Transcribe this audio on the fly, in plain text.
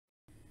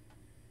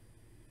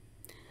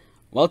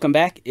Welcome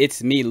back,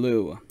 it's me,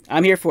 Lou.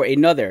 I'm here for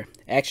another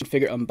action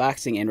figure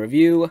unboxing and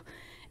review,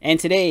 and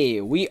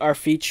today we are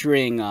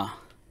featuring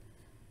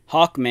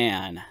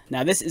Hawkman.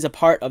 Now this is a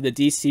part of the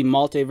DC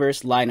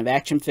Multiverse line of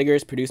action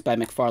figures produced by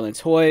McFarlane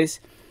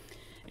Toys,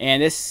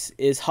 and this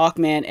is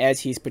Hawkman as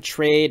he's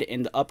portrayed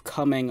in the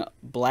upcoming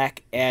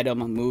Black Adam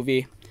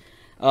movie.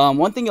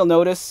 One thing you'll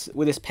notice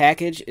with this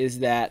package is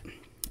that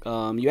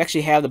you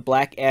actually have the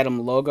Black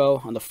Adam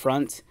logo on the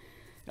front.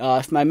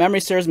 If my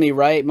memory serves me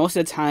right, most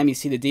of the time you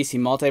see the DC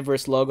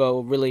Multiverse logo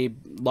really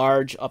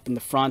large up in the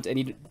front,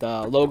 and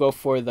the logo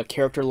for the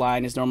character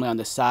line is normally on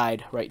the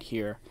side right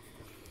here.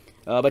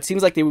 But it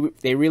seems like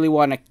they really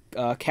want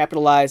to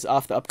capitalize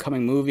off the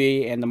upcoming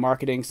movie and the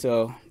marketing,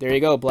 so there you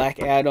go, Black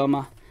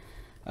Adam.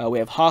 We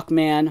have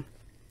Hawkman.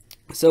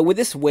 So with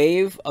this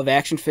wave of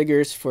action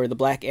figures for the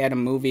Black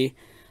Adam movie,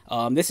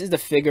 this is the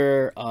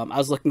figure I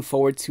was looking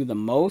forward to the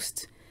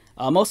most.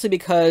 Mostly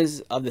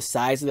because of the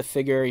size of the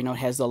figure. You know, it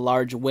has the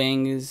large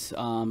wings,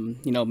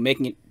 you know,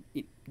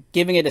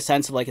 giving it a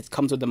sense of like it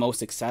comes with the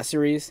most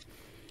accessories.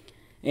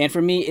 And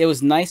for me, it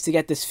was nice to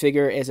get this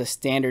figure as a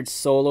standard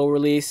solo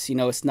release. You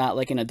know, it's not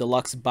like in a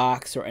deluxe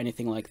box or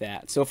anything like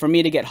that. So for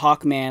me to get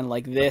Hawkman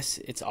like this,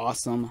 it's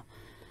awesome.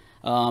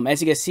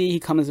 As you can see, he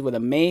comes with a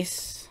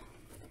mace.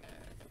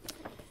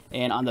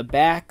 And on the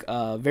back,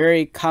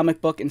 very comic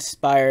book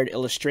inspired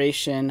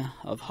illustration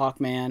of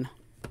Hawkman.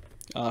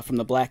 From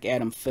the Black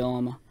Adam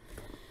film.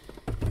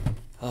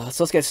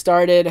 So let's get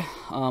started.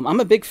 I'm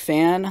a big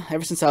fan,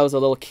 ever since I was a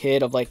little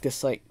kid, of like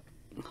this like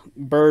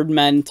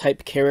Birdmen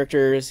type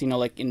characters. You know,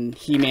 like in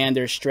He-Man,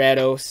 there's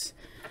Stratos.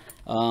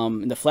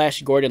 In the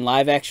Flash Gordon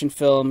live action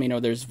film, you know,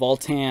 there's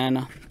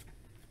Voltan.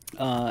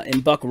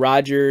 In Buck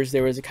Rogers,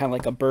 there was a kind of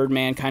like a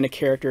Birdman kind of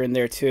character in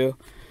there too.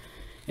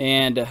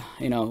 And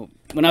you know,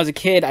 when I was a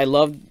kid, I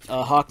loved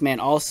Hawkman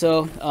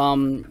also.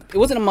 It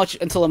wasn't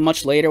until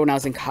much later when I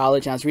was in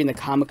college and I was reading the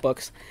comic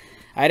books,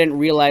 I didn't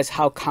realize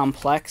how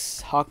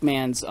complex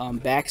Hawkman's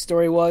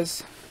backstory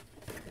was.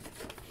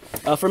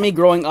 For me,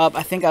 growing up,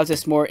 I think I was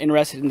just more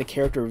interested in the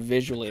character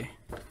visually.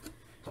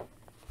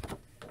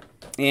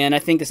 And I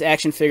think this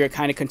action figure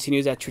kind of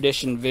continues that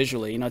tradition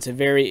visually. You know, it's a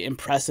very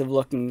impressive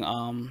looking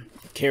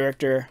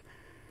character.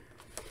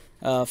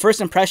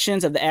 First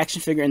impressions of the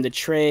action figure in the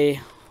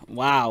tray.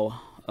 Wow.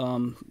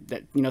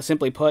 That, you know,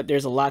 simply put,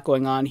 there's a lot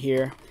going on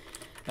here.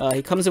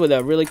 He comes in with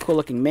a really cool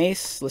looking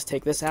mace. Let's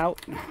take this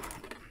out.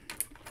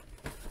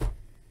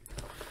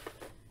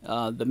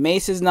 The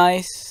mace is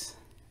nice,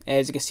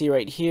 as you can see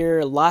right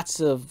here. Lots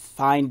of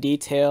fine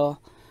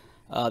detail.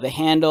 The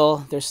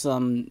handle, there's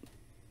some,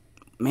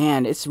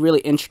 man, it's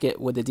really intricate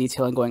with the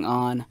detailing going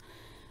on.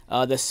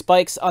 The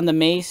spikes on the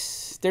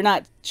mace, they're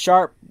not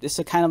sharp. This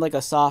is kind of like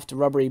a soft,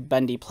 rubbery,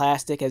 bendy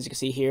plastic, as you can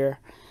see here.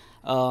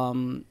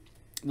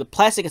 The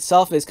plastic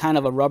itself is kind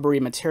of a rubbery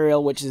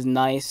material, which is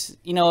nice.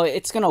 You know,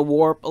 it's going to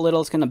warp a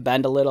little, it's going to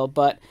bend a little,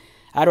 but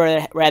I'd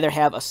rather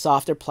have a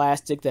softer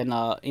plastic than,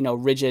 you know,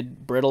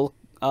 rigid, brittle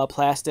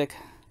plastic.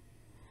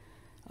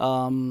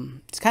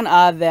 It's kind of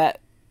odd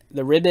that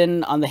the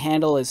ribbon on the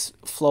handle is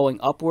flowing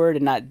upward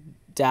and not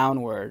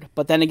downward.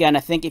 But then again, I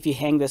think if you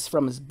hang this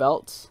from his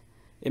belt,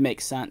 it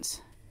makes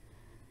sense.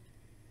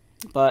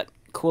 But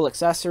cool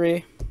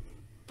accessory.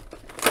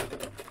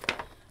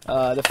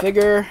 The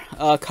figure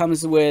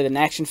comes with an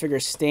action figure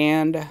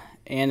stand,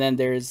 and then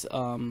there's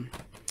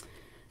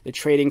the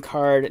trading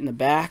card in the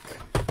back.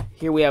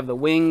 Here we have the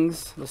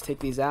wings. Let's take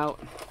these out.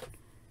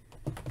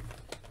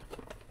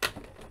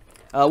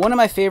 One of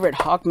my favorite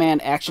Hawkman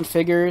action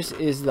figures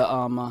is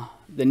the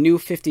new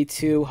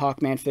 52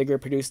 Hawkman figure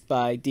produced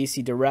by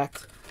DC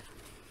Direct.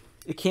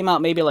 It came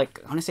out maybe like,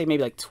 I want to say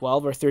maybe like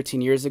 12 or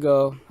 13 years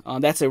ago.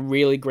 That's a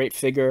really great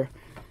figure.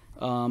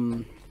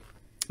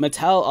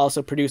 Mattel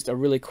also produced a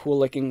really cool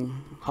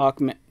looking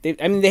Hawkman.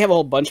 I mean, they have a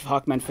whole bunch of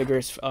Hawkman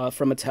figures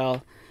from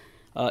Mattel.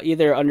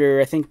 Either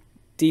under, I think,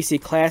 DC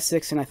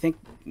Classics and I think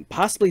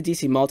possibly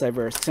DC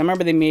Multiverse. Because I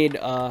remember they made,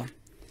 I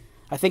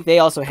think they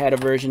also had a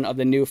version of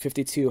the new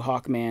 52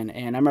 Hawkman.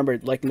 And I remember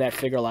liking that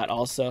figure a lot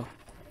also.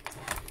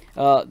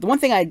 The one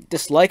thing I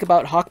dislike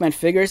about Hawkman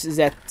figures is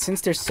that since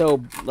they're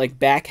so like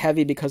back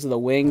heavy because of the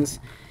wings,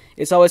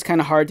 it's always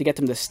kind of hard to get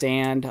them to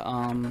stand.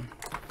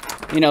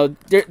 You know,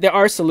 there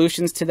are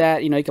solutions to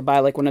that. You know, you could buy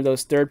like one of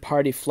those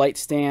third-party flight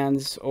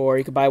stands, or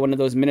you could buy one of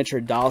those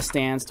miniature doll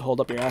stands to hold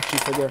up your action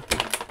figure.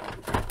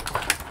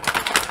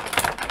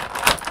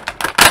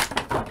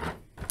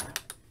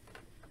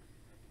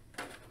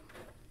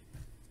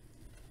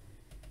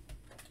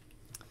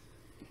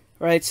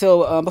 Alright,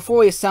 so before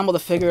we assemble the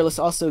figure, let's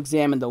also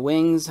examine the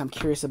wings. I'm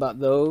curious about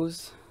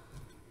those.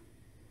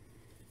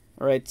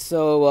 Alright,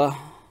 so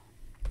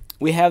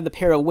we have the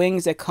pair of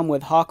wings that come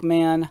with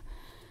Hawkman.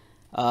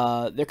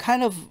 They're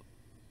kind of,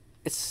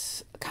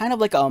 it's kind of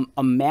like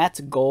a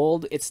matte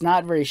gold. It's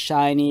not very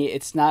shiny.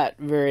 It's not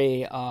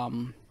very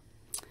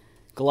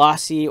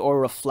glossy or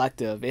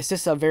reflective. It's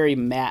just a very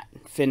matte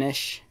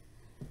finish.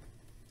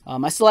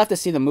 I still have to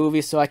see the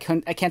movie, so I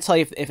can't tell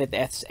you if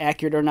that's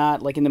accurate or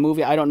not. Like in the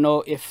movie, I don't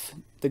know if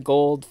the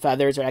gold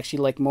feathers are actually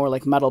like more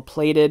like metal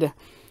plated,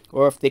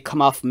 or if they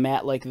come off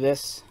matte like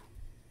this.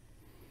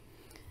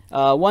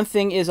 One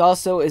thing is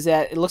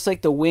that it looks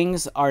like the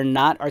wings are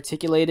not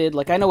articulated.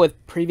 Like I know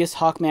with previous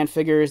Hawkman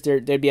figures,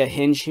 there'd be a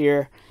hinge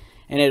here,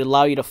 and it'd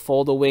allow you to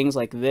fold the wings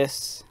like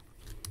this.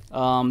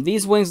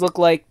 These wings look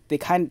like they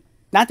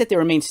not that they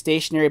remain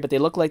stationary, but they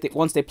look like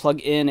once they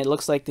plug in, it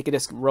looks like they could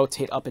just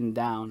rotate up and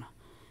down.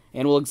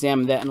 And we'll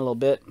examine that in a little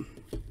bit.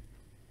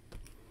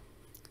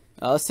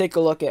 Let's take a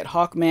look at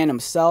Hawkman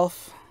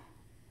himself.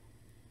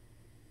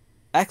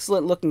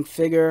 Excellent looking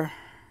figure.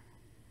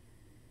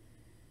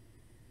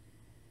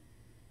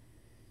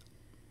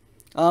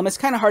 It's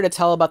kind of hard to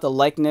tell about the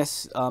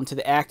likeness to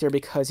the actor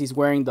because he's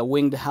wearing the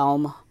winged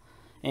helm.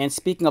 And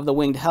speaking of the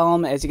winged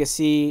helm, as you can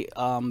see,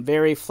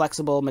 very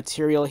flexible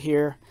material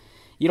here.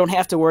 You don't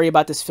have to worry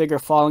about this figure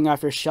falling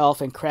off your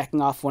shelf and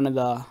cracking off one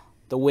of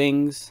the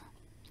wings.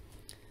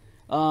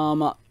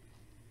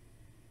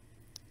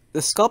 The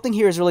sculpting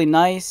here is really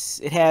nice.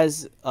 It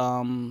has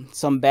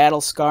some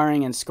battle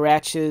scarring and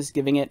scratches,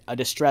 giving it a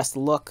distressed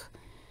look.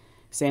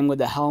 Same with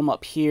the helm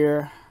up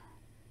here.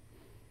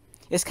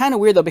 It's kind of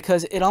weird though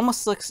because it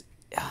almost looks,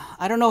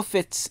 I don't know if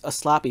it's a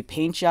sloppy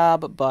paint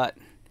job, but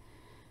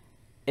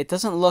it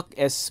doesn't look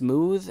as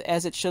smooth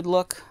as it should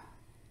look.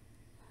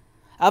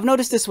 I've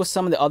noticed this with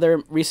some of the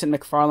other recent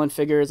McFarlane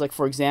figures. Like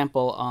for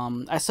example,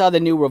 I saw the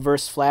new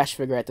Reverse Flash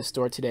figure at the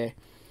store today.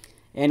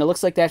 And it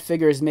looks like that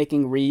figure is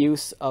making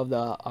reuse of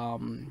the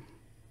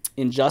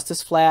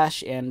Injustice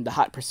Flash and the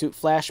Hot Pursuit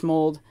Flash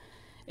mold.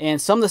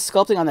 And some of the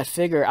sculpting on that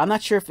figure, I'm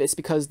not sure if it's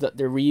because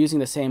they're reusing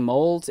the same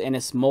molds and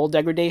it's mold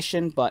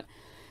degradation, but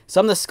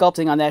some of the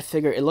sculpting on that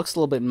figure, it looks a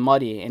little bit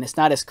muddy and it's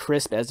not as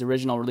crisp as the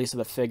original release of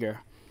the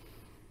figure.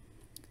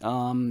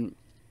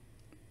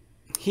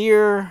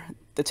 Here,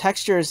 the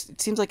texture it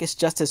seems like it's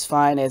just as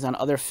fine as on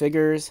other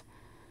figures,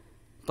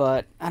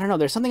 but I don't know,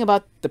 there's something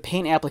about the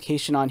paint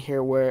application on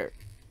here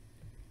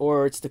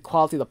or it's the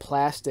quality of the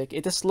plastic.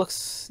 It just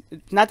looks,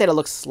 not that it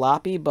looks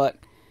sloppy, but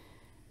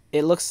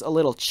it looks a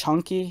little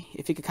chunky,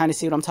 if you could kind of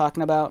see what I'm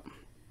talking about.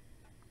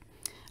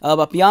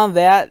 But beyond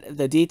that,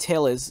 the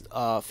detail is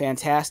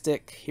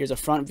fantastic. Here's a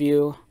front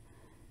view.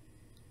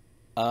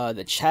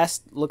 The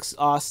chest looks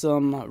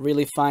awesome.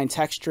 Really fine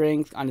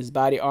texturing on his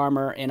body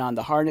armor and on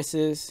the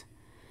harnesses.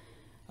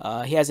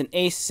 He has an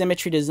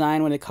asymmetry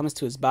design when it comes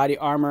to his body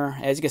armor.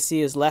 As you can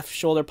see, his left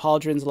shoulder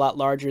pauldron is a lot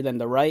larger than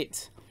the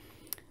right.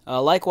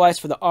 Likewise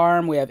for the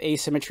arm, we have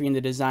asymmetry in the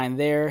design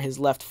there. His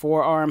left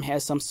forearm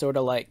has some sort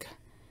of like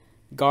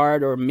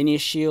guard or mini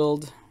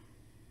shield.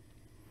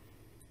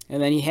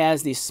 And then he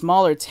has these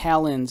smaller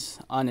talons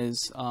on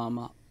his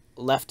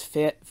left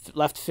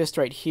fist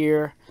right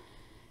here.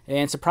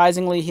 And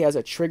surprisingly, he has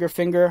a trigger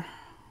finger.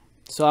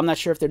 So I'm not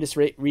sure if they're just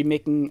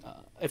remaking,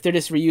 if they're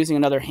just reusing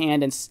another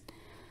hand and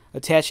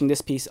attaching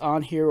this piece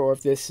on here, or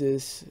if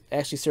this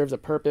actually serves a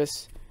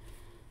purpose.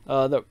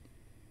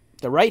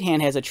 The right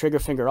hand has a trigger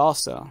finger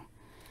also.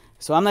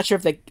 So I'm not sure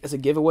if that is a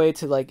giveaway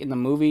to, like, in the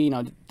movie, you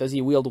know, does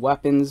he wield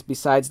weapons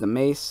besides the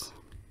mace?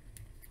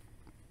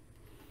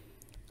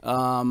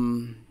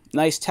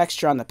 Nice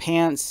texture on the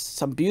pants.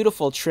 Some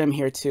beautiful trim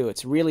here too.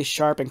 It's really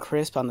sharp and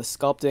crisp on the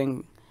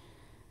sculpting.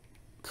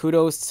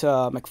 Kudos to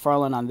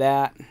McFarlane on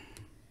that.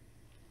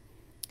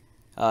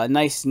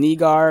 Nice knee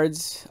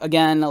guards.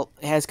 Again, it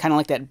has kind of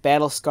like that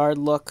battle scarred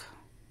look.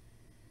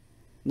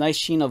 Nice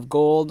sheen of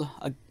gold.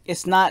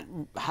 It's not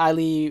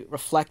highly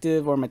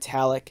reflective or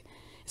metallic.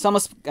 It's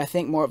almost, I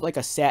think, more of like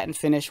a satin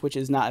finish, which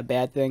is not a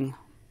bad thing.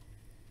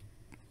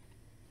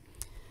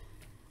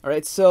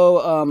 Alright,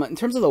 so in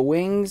terms of the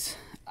wings,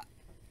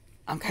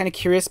 I'm kind of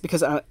curious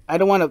because I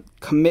don't want to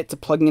commit to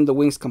plugging in the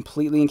wings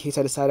completely in case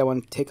I decide I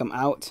want to take them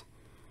out.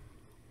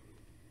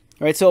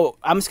 Alright, so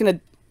I'm just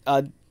going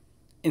to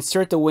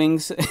insert the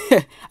wings.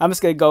 I'm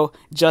just going to go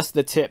just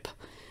the tip.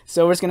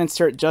 So we're just going to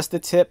insert just the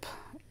tip,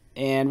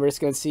 and we're just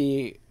going to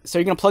see. So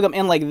you're going to plug them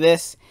in like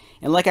this,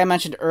 and like I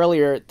mentioned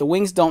earlier, the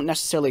wings don't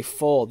necessarily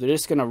fold. They're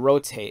just going to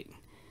rotate.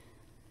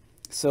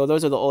 So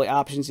those are the only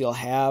options you'll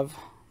have,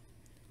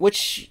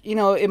 which, you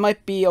know, it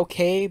might be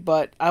okay,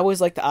 but I always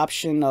like the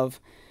option of,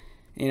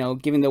 you know,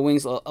 giving the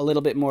wings a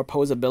little bit more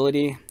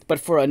posability. But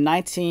for a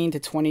 $19 to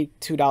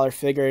 $22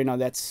 figure, you know,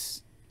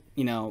 that's,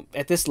 you know,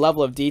 at this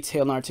level of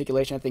detail and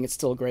articulation, I think it's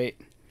still great.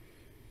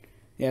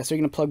 Yeah, so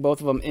you're going to plug both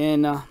of them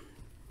in.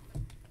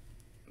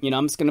 You know,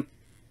 I'm just going to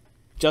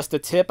just the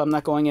tip. I'm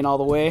not going in all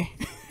the way.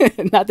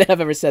 Not that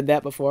I've ever said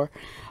that before.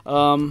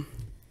 Right,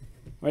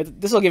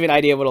 this will give you an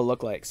idea of what it'll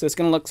look like. So it's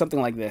going to look something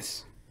like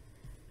this.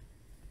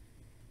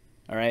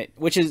 All right,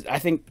 which is, I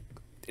think,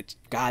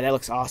 God, that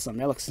looks awesome.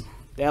 That looks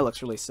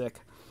really sick.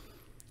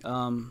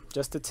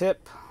 Just the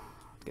tip.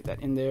 Get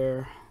that in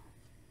there.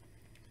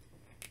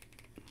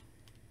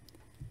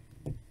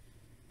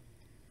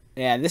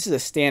 Yeah, this is a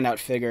standout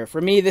figure.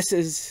 For me, this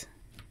is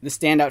the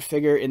standout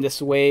figure in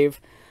this wave.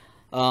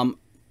 The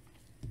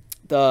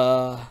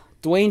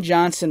Dwayne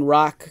Johnson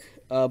Rock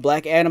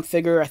Black Adam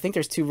figure, I think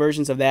there's two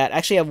versions of that. I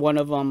actually have one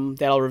of them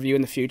that I'll review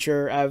in the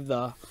future. I have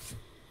the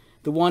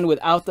one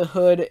without the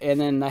hood, and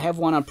then I have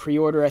one on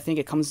pre-order. I think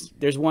it comes,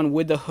 there's one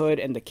with the hood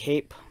and the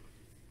cape.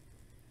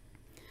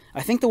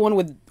 I think the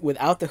one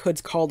without the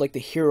hood's called like the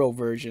hero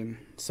version.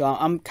 So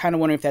I'm kind of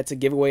wondering if that's a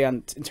giveaway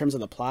in terms of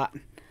the plot.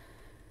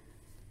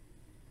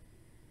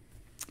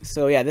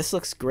 So yeah, this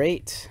looks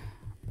great.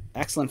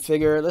 Excellent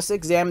figure. Let's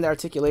examine the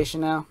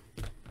articulation now.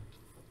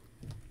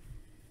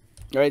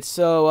 Alright,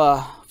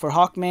 so for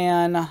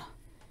Hawkman,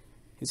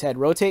 his head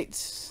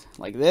rotates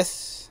like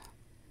this.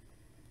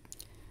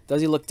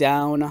 Does he look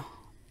down?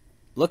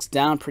 Looks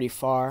down pretty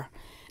far.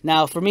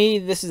 Now, for me,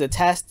 this is a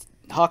test.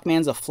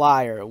 Hawkman's a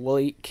flyer.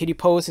 Can he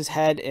pose his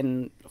head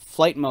in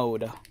flight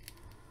mode?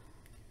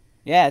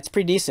 Yeah, it's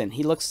pretty decent.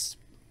 He looks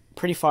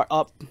pretty far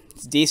up.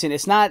 It's decent.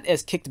 It's not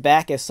as kicked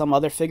back as some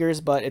other figures,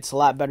 but it's a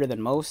lot better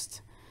than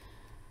most.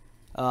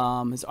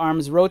 His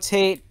arms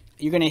rotate.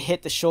 You're going to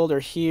hit the shoulder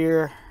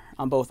here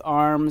on both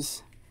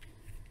arms.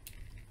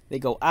 They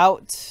go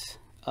out.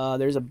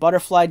 There's a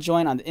butterfly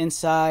joint on the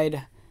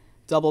inside.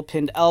 Double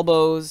pinned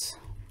elbows.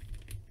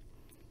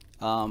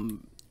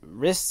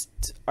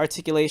 Wrist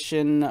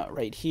articulation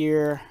right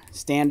here.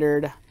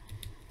 Standard.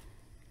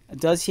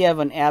 Does he have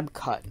an ab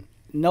cut?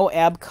 No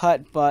ab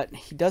cut, but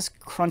he does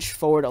crunch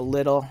forward a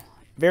little.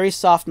 Very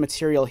soft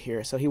material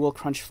here, so he will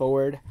crunch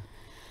forward.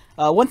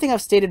 One thing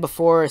I've stated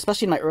before,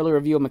 especially in my early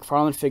review of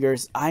McFarlane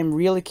figures, I'm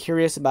really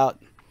curious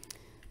about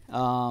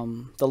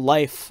the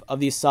life of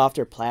these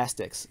softer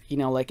plastics. You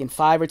know, like in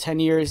 5 or 10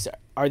 years,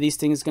 are these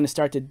things going to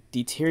start to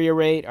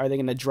deteriorate? Are they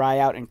going to dry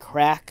out and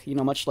crack? You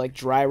know, much like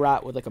dry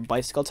rot with like a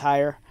bicycle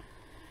tire.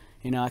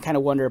 You know, I kind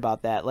of wonder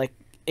about that. Like,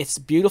 it's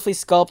beautifully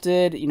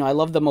sculpted. You know, I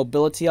love the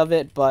mobility of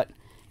it, but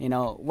you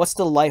know, what's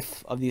the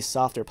life of these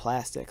softer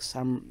plastics?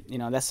 You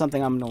know, that's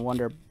something I'm going to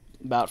wonder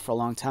about for a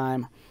long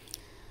time.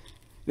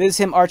 This is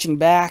him arching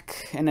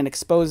back and then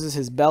exposes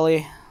his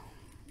belly.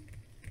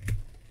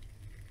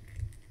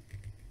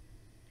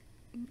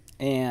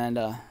 And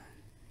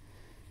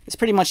it's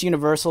pretty much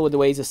universal with the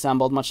way he's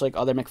assembled, much like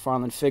other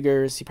McFarlane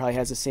figures. He probably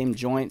has the same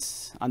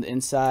joints on the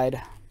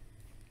inside.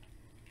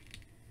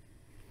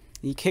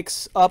 He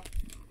kicks up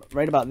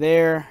right about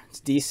there. It's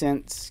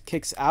decent.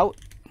 Kicks out.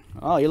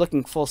 Oh, you're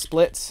looking full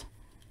splits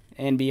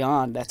and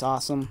beyond. That's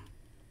awesome.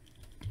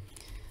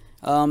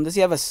 Does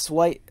he have a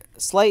slight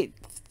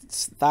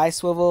thigh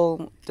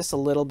swivel? Just a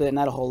little bit,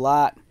 not a whole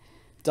lot.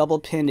 Double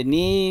pinned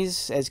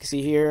knees, as you can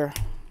see here.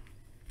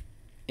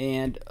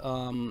 And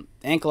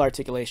ankle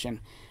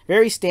articulation.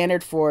 Very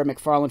standard for a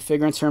McFarlane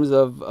figure in terms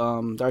of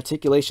the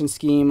articulation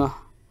scheme.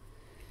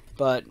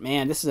 But,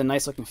 man, this is a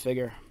nice looking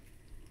figure.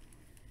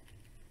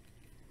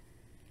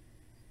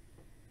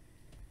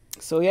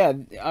 So yeah,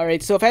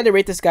 alright, so if I had to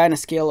rate this guy on a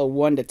scale of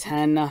 1 to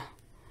 10,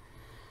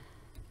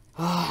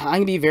 I'm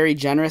going to be very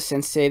generous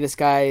and say this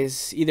guy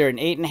is either an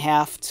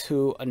 8.5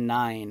 to a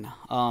 9.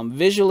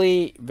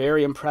 Visually,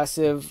 very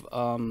impressive.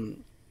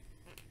 You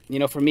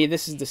know, for me,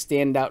 this is the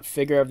standout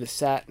figure of the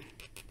set.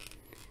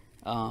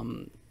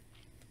 I'm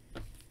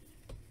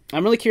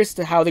really curious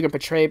to how they're going to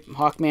portray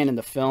Hawkman in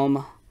the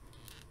film.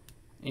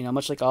 You know,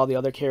 much like all the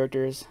other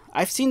characters.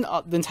 I've seen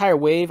the entire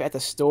wave at the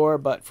store,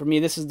 but for me,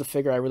 this is the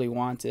figure I really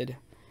wanted.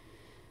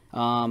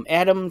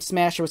 Atom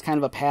Smasher was kind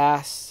of a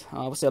pass.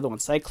 What's the other one?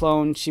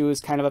 Cyclone, she was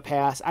kind of a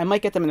pass. I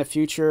might get them in the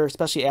future,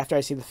 especially after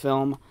I see the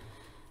film.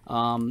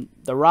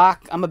 The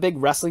Rock, I'm a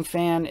big wrestling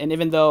fan, and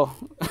even though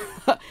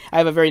I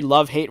have a very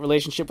love-hate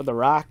relationship with The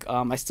Rock,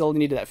 I still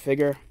needed that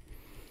figure.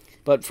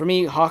 But for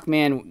me,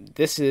 Hawkman,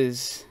 this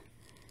is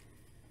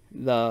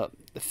the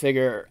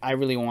figure I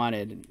really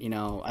wanted. You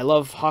know, I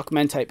love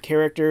Hawkman type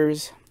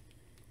characters,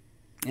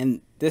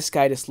 and this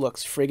guy just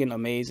looks friggin'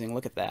 amazing.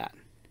 Look at that.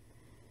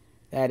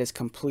 That is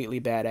completely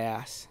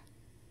badass.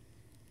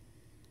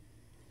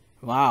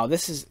 Wow,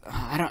 this is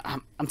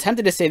I'm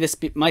tempted to say this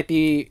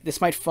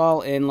might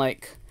fall in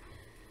like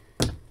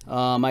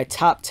my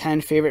top 10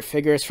 favorite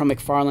figures from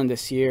McFarlane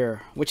this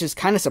year, which is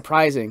kind of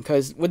surprising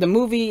because with the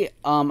movie,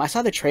 I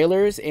saw the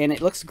trailers and it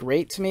looks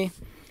great to me.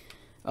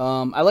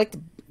 I like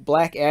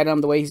Black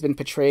Adam, the way he's been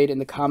portrayed in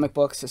the comic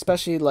books,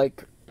 especially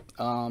like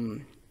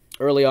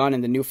early on in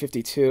the New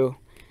 52.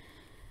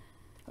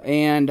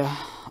 And I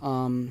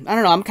don't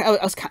know,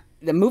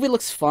 the movie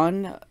looks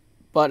fun,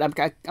 but I'm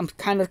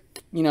kind of,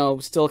 you know,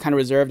 still kind of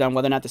reserved on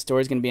whether or not the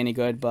story is going to be any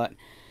good. But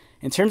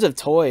in terms of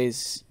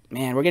toys,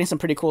 man, we're getting some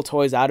pretty cool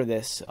toys out of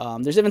this.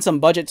 There's even some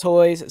budget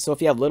toys, so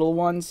if you have little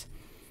ones,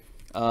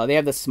 they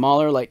have the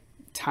smaller, like,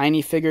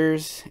 tiny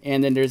figures,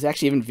 and then there's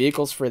actually even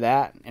vehicles for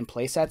that, and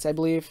play sets, I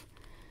believe.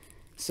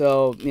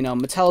 So, you know,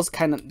 Mattel's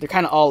they're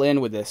kind of all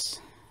in with this.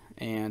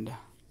 And,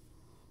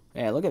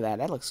 yeah, look at that.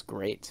 That looks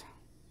great.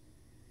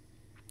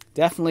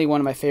 Definitely one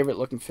of my favorite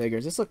looking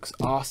figures. This looks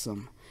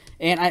awesome.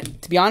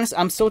 And to be honest,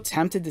 I'm so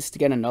tempted just to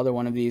get another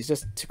one of these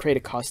just to create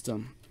a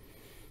custom.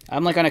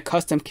 I'm like on a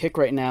custom kick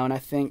right now, and I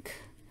think,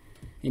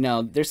 you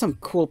know, there's some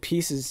cool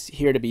pieces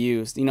here to be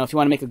used. You know, if you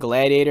want to make a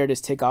gladiator,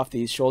 just take off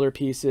these shoulder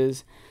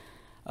pieces.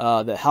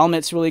 The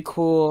helmet's really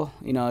cool.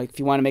 You know, if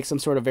you want to make some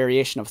sort of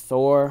variation of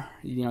Thor,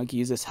 you know, you can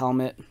use this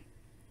helmet.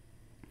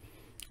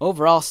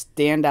 Overall,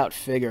 standout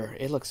figure.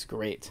 It looks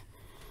great.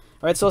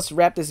 Alright, so let's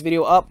wrap this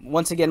video up.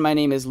 Once again, my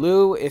name is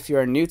Lou. If you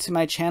are new to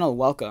my channel,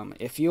 welcome.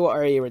 If you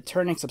are a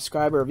returning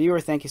subscriber or viewer,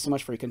 thank you so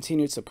much for your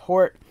continued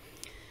support.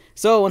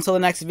 So until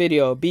the next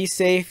video, be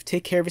safe,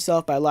 take care of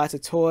yourself, buy lots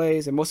of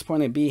toys, and most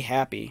importantly, be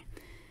happy.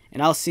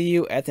 And I'll see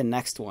you at the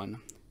next one.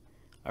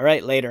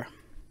 Alright, later.